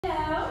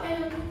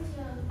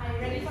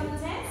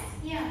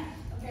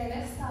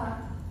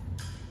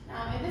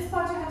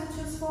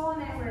four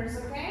numbers,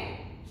 okay?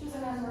 Choose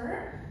a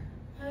number.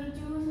 I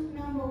choose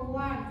number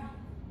 1.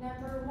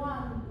 Number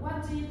 1.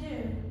 What do you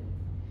do?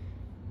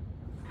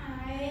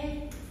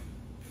 I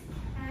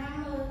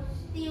am a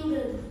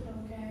student.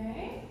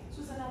 Okay.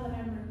 Choose another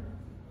number.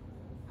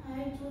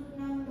 I choose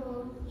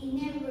number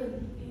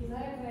 11.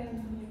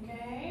 11.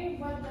 Okay.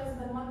 What does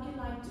the monkey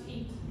like to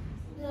eat?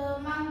 The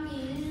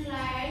monkey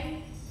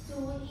likes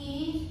to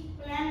eat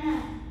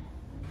banana.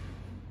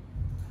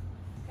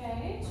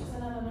 Okay. Choose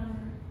another number.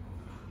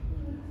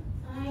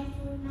 I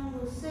choose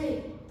number 6.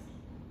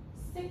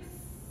 6.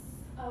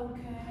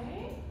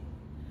 Okay.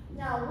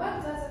 Now,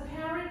 what does a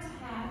parrot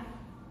have?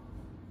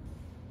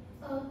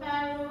 A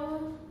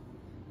parrot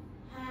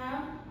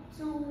have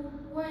 2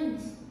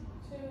 wings.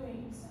 2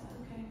 wings.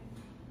 Okay.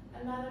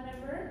 Another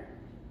number?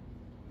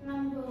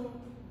 Number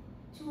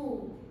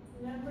 2.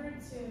 Number 2.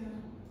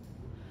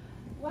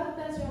 What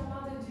does your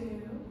mother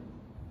do?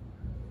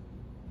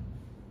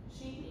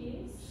 She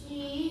is?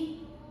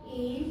 She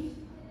is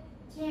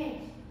chef.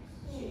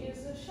 She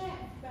is a chef.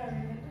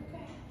 Very good.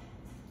 Okay.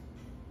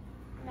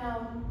 Now,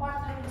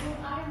 part number 2,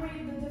 I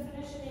read the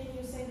definition and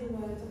you say the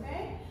words,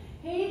 okay?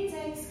 He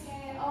takes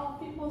care of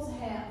people's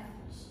health.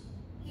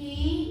 He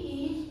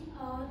is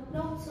a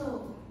doctor.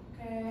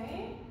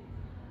 Okay.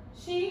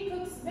 She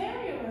cooks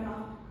very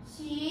well.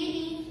 She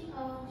is a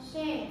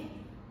chef.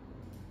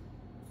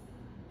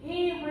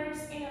 He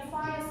works in a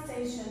fire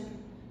station.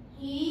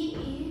 He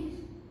is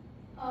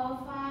a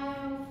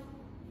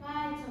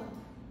firefighter.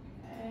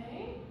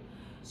 Okay.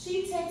 She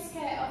takes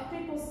care of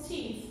people's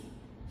teeth.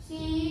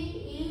 She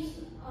is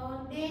a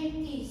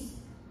dentist.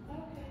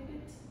 Okay,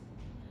 good.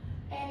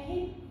 And he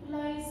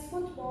plays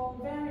football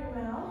very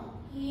well.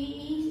 He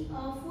is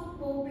a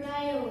football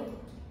player.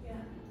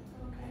 Yeah,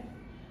 okay.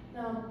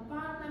 Now,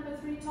 part number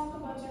 3, talk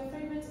about your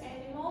favorite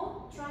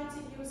animal. Try to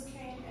use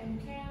can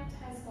and can't,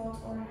 has got,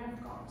 or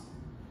have got.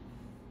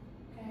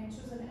 Okay,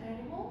 choose an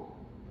animal.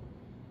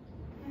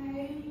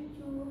 I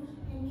choose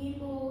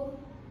animal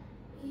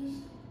is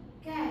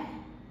cat.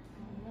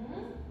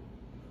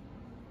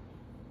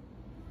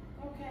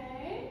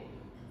 Okay.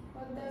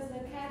 What does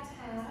the cat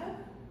have?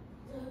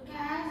 The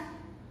cat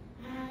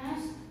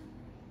has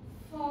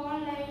 4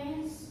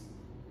 legs,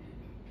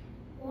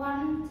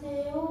 1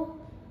 tail,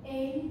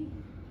 and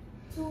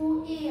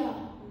 2 ears.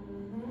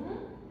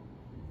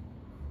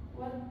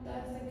 What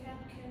does the cat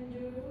can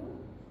do?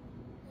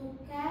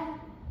 The cat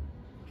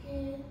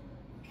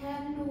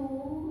can do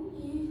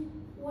is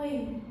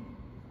wing.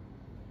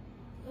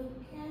 The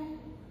cat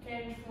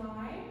Can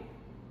fly.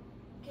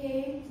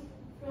 can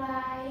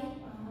fly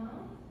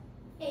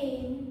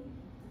and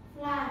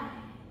fly.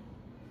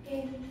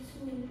 Can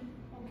swim.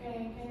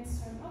 Okay, can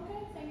swim.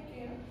 Okay, thank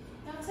you.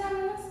 Now tell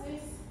me what's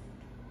this?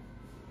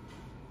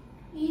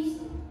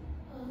 Is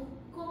a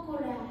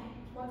crocodile.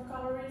 What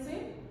color is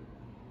it?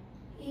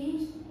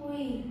 Is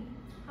green.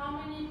 How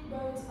many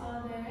birds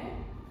are there?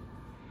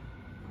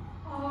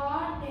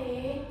 Are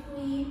there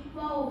 3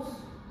 balls?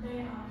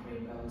 There are 3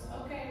 birds.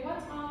 Okay,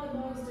 what are the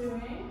birds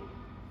doing?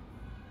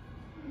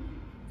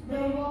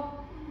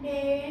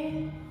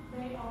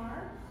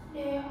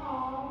 They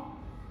are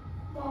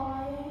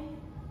boy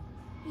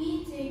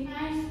eating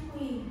ice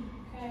cream.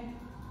 Okay.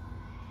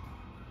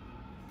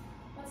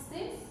 What's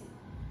this?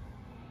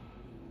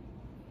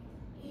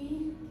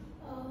 Is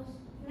a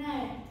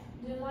snake.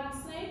 Do you like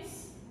snakes?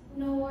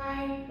 No,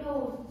 I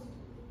don't.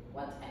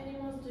 What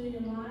animals do you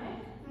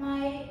like?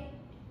 My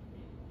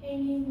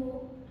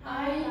animal.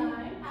 I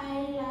like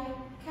like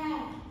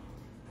cat.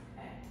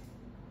 Okay.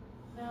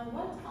 Now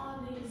what are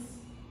these?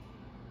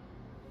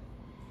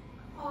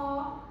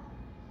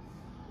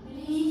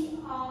 These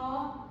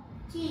are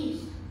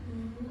cheese.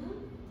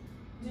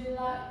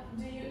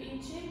 Do you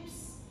eat chips?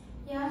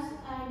 Yes,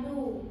 I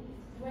do.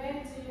 Where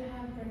do you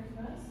have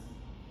breakfast?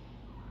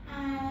 I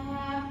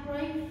have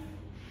breakfast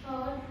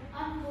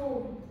at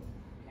home.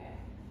 Okay.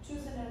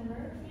 Choose a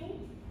number,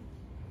 please.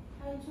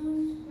 I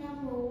choose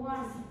number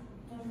 1.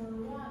 Number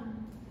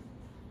 1.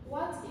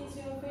 What is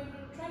your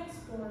favorite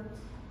transport?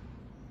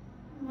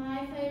 My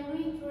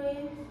favorite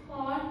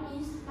transport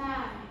is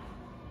bike.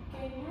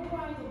 Can you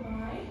ride a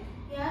bike?